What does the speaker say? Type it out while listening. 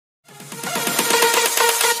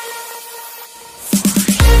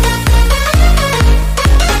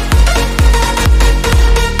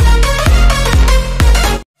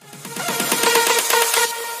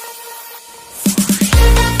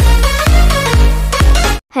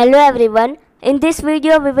Hello everyone. In this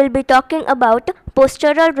video we will be talking about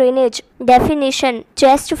postural drainage. Definition: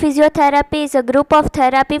 Chest physiotherapy is a group of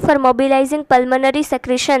therapy for mobilizing pulmonary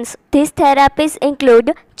secretions. These therapies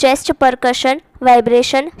include chest percussion,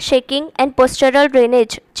 vibration, shaking and postural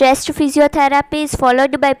drainage. Chest physiotherapy is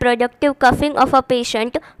followed by productive cuffing of a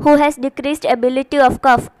patient who has decreased ability of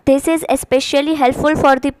cough. This is especially helpful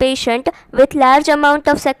for the patient with large amount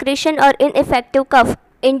of secretion or ineffective cough.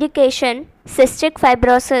 Indication: cystic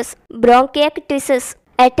fibrosis, bronchiectasis,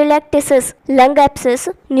 atelectasis, lung abscess,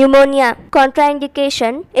 pneumonia.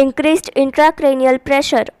 Contraindication: increased intracranial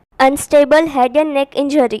pressure, unstable head and neck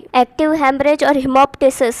injury, active hemorrhage or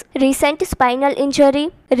hemoptysis, recent spinal injury,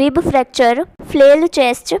 rib fracture, flail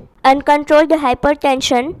chest, uncontrolled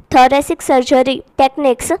hypertension, thoracic surgery.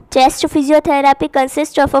 Techniques: chest physiotherapy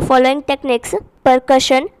consists of the following techniques: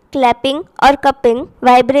 percussion, clapping or cupping,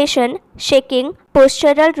 vibration, shaking,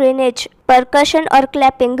 postural drainage. Percussion or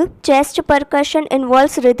clapping. Chest percussion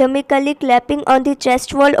involves rhythmically clapping on the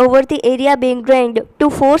chest wall over the area being drained to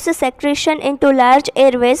force secretion into large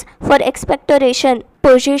airways for expectoration.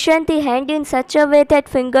 Position the hand in such a way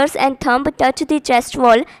that fingers and thumb touch the chest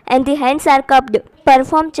wall and the hands are cupped.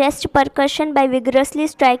 Perform chest percussion by vigorously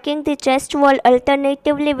striking the chest wall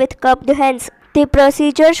alternatively with cupped hands. The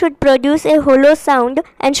procedure should produce a hollow sound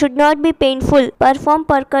and should not be painful. Perform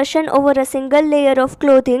percussion over a single layer of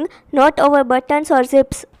clothing, not over buttons or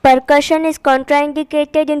zips. Percussion is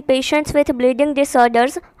contraindicated in patients with bleeding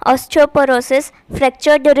disorders, osteoporosis,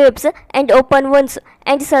 fractured ribs and open wounds,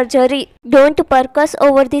 and surgery. Don't percuss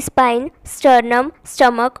over the spine, sternum,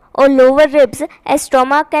 stomach or lower ribs as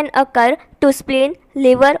trauma can occur to spleen,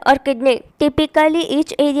 liver or kidney. Typically,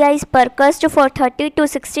 each area is percussed for 30 to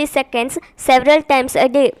 60 seconds several times a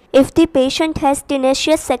day. If the patient has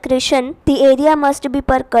tenacious secretion, the area must be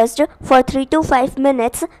percussed for 3 to 5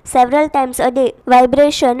 minutes several times a day.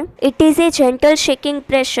 Vibration: it is a gentle shaking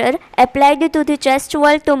pressure applied to the chest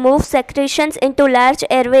wall to move secretions into large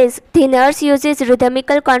airways. The nurse uses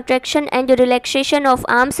rhythmical contraction and relaxation of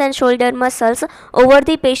arms and shoulder muscles over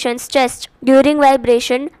the patient's chest. During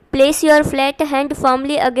vibration, place your flat hand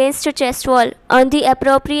firmly against chest wall on the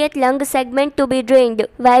appropriate lung segment to be drained.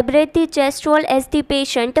 Vibrate the chest wall as the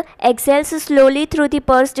patient exhales slowly through the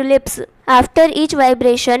pursed lips. After each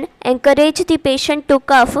vibration, encourage the patient to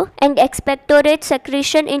cough and expectorate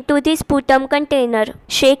secretion into the sputum container.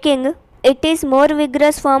 Shaking: it is more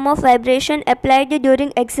vigorous form of vibration applied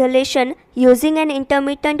during exhalation using an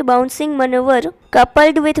intermittent bouncing maneuver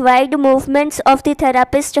coupled with wide movements of the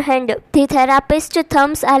therapist's hand. The therapist's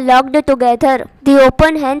thumbs are locked together. The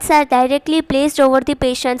open hands are directly placed over the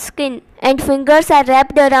patient's skin and fingers are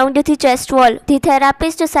wrapped around the chest wall. The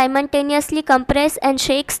therapist simultaneously compresses and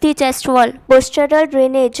shakes the chest wall. Postural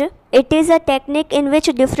drainage: it is a technique in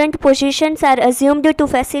which different positions are assumed to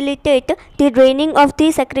facilitate the draining of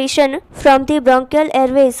the secretion from the bronchial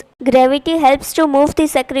airways. Gravity helps to move the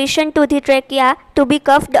secretion to the trachea to be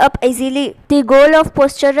coughed up easily. The goal of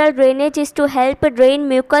postural drainage is to help drain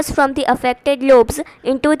mucus from the affected lobes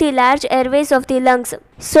into the large airways of the lungs,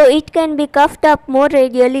 so it can be coughed up more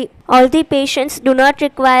radially. All the patients do not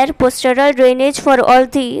require postural drainage for all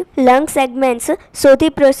the lung segments, so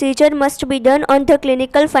the procedure must be done on the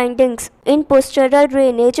clinical findings. In postural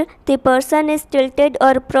drainage, the person is tilted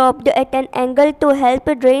or propped at an angle to help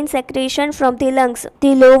drain secretion from the lungs.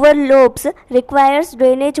 The lower lobes requires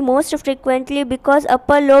drainage most frequently because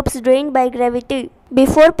upper lobes drain by gravity.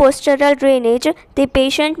 Before postural drainage, the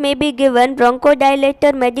patient may be given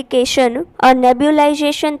bronchodilator medication or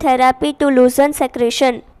nebulization therapy to loosen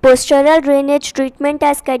secretion. Postural drainage treatment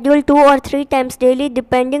are scheduled 2 or 3 times daily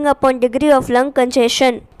depending upon degree of lung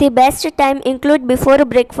congestion. The best time include before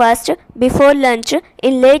breakfast, before lunch,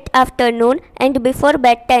 in late afternoon and before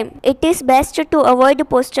bedtime. It is best to avoid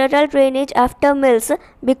postural drainage after meals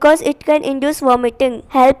because it can induce vomiting.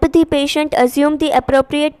 Help the patient assume the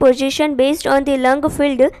appropriate position based on the lung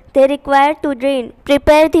field they require to drain.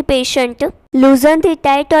 Prepare the patient. Loosen the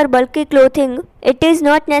tight or bulky clothing. It is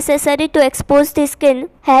not necessary to expose the skin.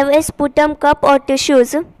 Have a sputum cup or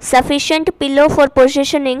tissues. Sufficient pillow for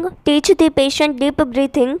positioning. Teach the patient deep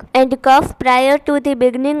breathing and cough prior to the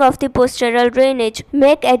beginning of the postural drainage.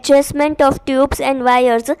 Make adjustment of tubes and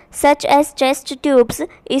wires such as chest tubes,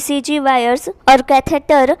 ECG wires or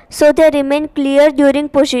catheter so they remain clear during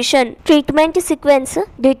position. Treatment sequence: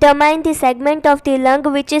 determine the segment of the lung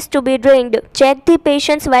which is to be drained. Check the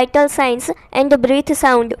patient's vital signs and breath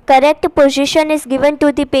sound. Correct position is given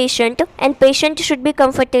to the patient and patient should be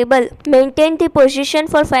comfortable. Maintain the position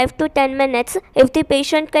for 5 to 10 minutes if the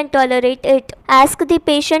patient can tolerate it. Ask the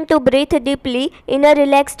patient to breathe deeply in a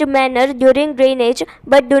relaxed manner during drainage,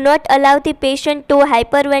 but do not allow the patient to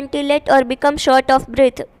hyperventilate or become short of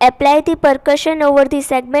breath. Apply the percussion over the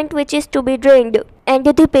segment which is to be drained, and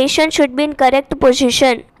the patient should be in correct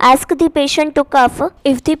position. Ask the patient to cough.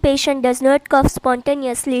 If the patient does not cough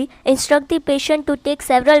spontaneously, instruct the patient to take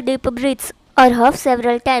several deep breaths or huff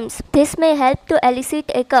several times. This may help to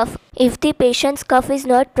elicit a cough. If the patient's cough is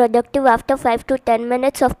not productive after 5 to 10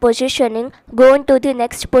 minutes of positioning, go on to the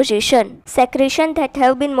next position. Secretions that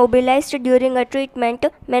have been mobilized during a treatment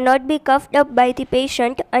may not be coughed up by the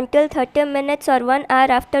patient until 30 minutes or 1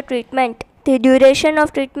 hour after treatment. The duration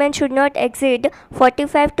of treatment should not exceed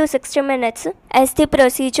 45 to 60 minutes as the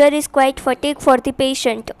procedure is quite fatigue for the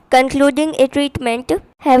patient. Concluding a treatment,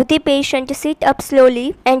 have the patient sit up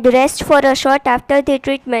slowly and rest for a short after the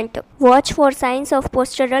treatment. Watch for signs of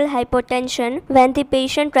postural hypotension when the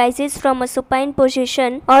patient rises from a supine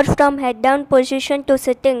position or from head down position to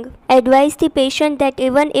sitting. Advise the patient that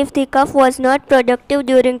even if the cough was not productive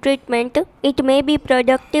during treatment, it may be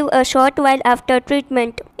productive a short while after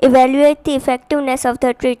treatment. Evaluate the effectiveness of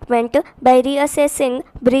the treatment by reassessing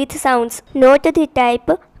breath sounds. Note the type,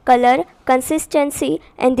 color, consistency,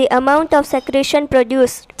 and the amount of secretion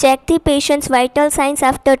produced. Check the patient's vital signs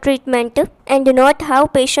after treatment and note how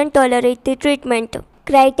patient tolerate the treatment.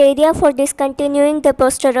 Criteria for discontinuing the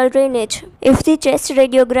postural drainage. If the chest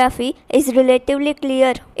radiography is relatively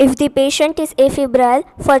clear, if the patient is afebrile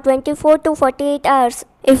for 24 to 48 hours,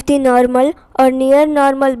 if the normal or near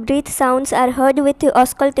normal breath sounds are heard with the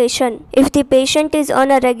auscultation, if the patient is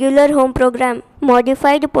on a regular home program.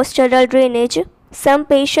 Modified postural drainage. Some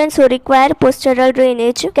patients who require postural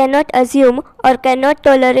drainage cannot assume or cannot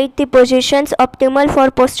tolerate the positions optimal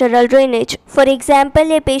for postural drainage. For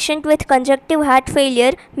example, a patient with congestive heart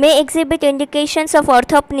failure may exhibit indications of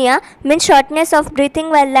orthopnea, means shortness of breathing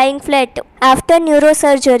while lying flat. After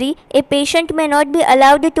neurosurgery, a patient may not be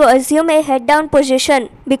allowed to assume a head-down position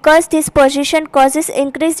because this position causes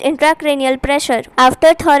increased intracranial pressure.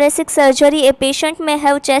 After thoracic surgery, a patient may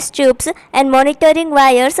have chest tubes and monitoring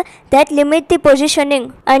wires that limit the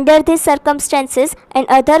positioning. Under these circumstances, and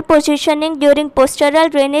other positioning during postural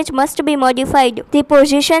drainage must be modified. The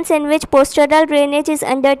positions in which postural drainage is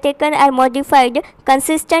undertaken are modified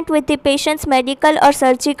consistent with the patient's medical or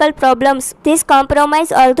surgical problems. This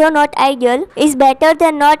compromise, although not ideal, is better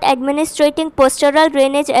than not administrating postural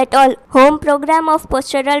drainage at all. Home program of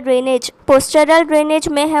postural drainage. Postural drainage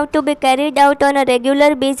may have to be carried out on a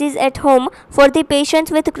regular basis at home for the patients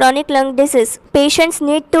with chronic lung disease. Patients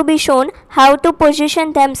need to be shown how to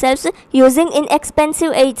position themselves using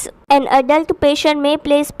inexpensive aids. An adult patient may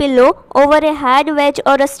place pillow over a hard wedge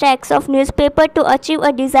or a stacks of newspaper to achieve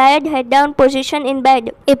a desired head-down position in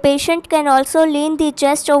bed. A patient can also lean the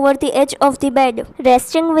chest over the edge of the bed,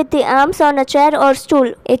 resting with the arms on a chair or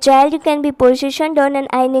stool. A child can be positioned on an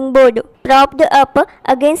ironing board, propped up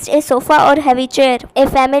against a sofa or heavy chair. A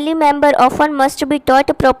family member often must be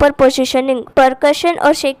taught proper positioning, percussion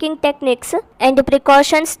or shaking techniques, and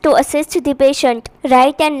precautions to assist the patient.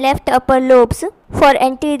 Right and left upper lobes. For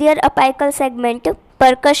anterior apical segment,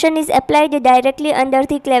 percussion is applied directly under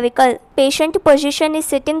the clavicle. Patient position is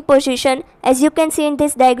sitting position as you can see in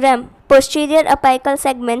this diagram. Posterior apical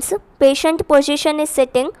segments, patient position is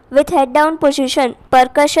sitting with head down position.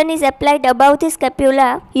 Percussion is applied above the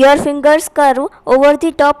scapula. Your fingers curve over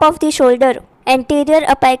the top of the shoulder. Anterior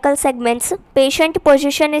apical segments, patient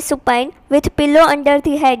position is supine with pillow under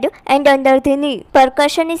the head and under the knee.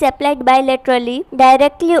 Percussion is applied bilaterally,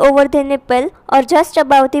 directly over the nipple or just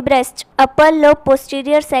above the breast. Upper lobe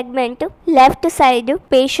posterior segment, left side,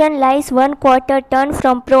 patient lies 1/4 turn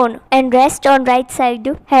from prone and rest on right side.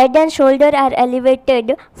 Head and shoulder are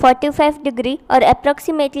elevated 45 degree or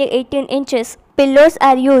approximately 18 inches. Pillows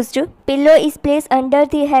are used. Pillow is placed under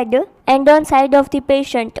the head and on side of the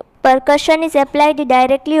patient. Percussion is applied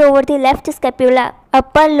directly over the left scapula.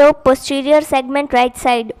 Upper lobe posterior segment right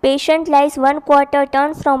side. Patient lies 1/4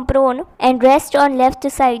 turn from prone and rest on left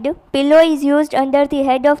side. Pillow is used under the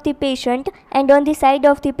head of the patient and on the side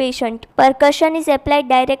of the patient. Percussion is applied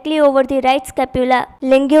directly over the right scapula.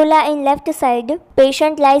 Lingula in left side.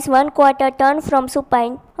 Patient lies 1/4 turn from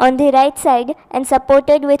supine on the right side and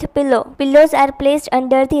supported with pillow. Pillows are placed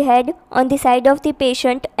under the head, on the side of the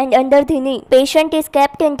patient and under the knee. Patient is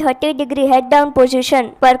kept in 30-degree head down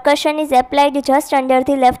position. Percussion is applied just under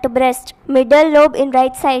the left breast. Middle lobe in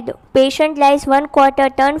right side. Patient lies 1/4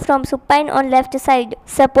 turn from supine on left side,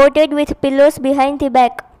 supported with pillows behind the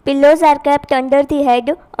back. Pillows are kept under the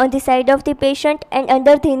head, on the side of the patient and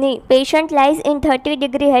under the knee. Patient lies in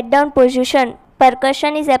 30-degree head down position.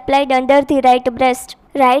 Percussion is applied under the right breast,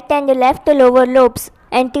 right and left lower lobes.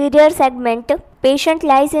 Anterior segment. Patient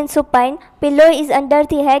lies in supine. Pillow is under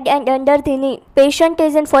the head and under the knee. Patient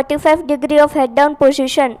is in 45 degree of head down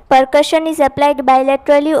position. Percussion is applied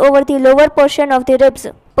bilaterally over the lower portion of the ribs.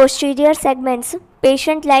 Posterior segments.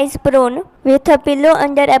 Patient lies prone with a pillow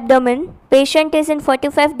under abdomen. Patient is in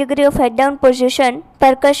 45 degree of head down position.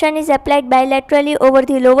 Percussion is applied bilaterally over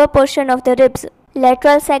the lower portion of the ribs.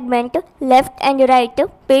 Lateral segment, left and right.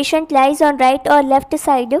 Patient lies on right or left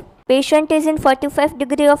side. Patient is in 45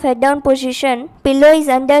 degree of head down position. Pillow is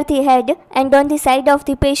under the head and on the side of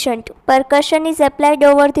the patient. Percussion is applied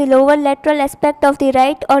over the lower lateral aspect of the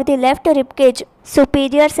right or the left rib cage.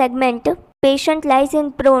 Superior segment. Patient lies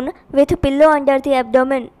in prone with pillow under the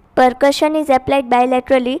abdomen. Percussion is applied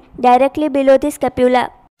bilaterally directly below the scapula.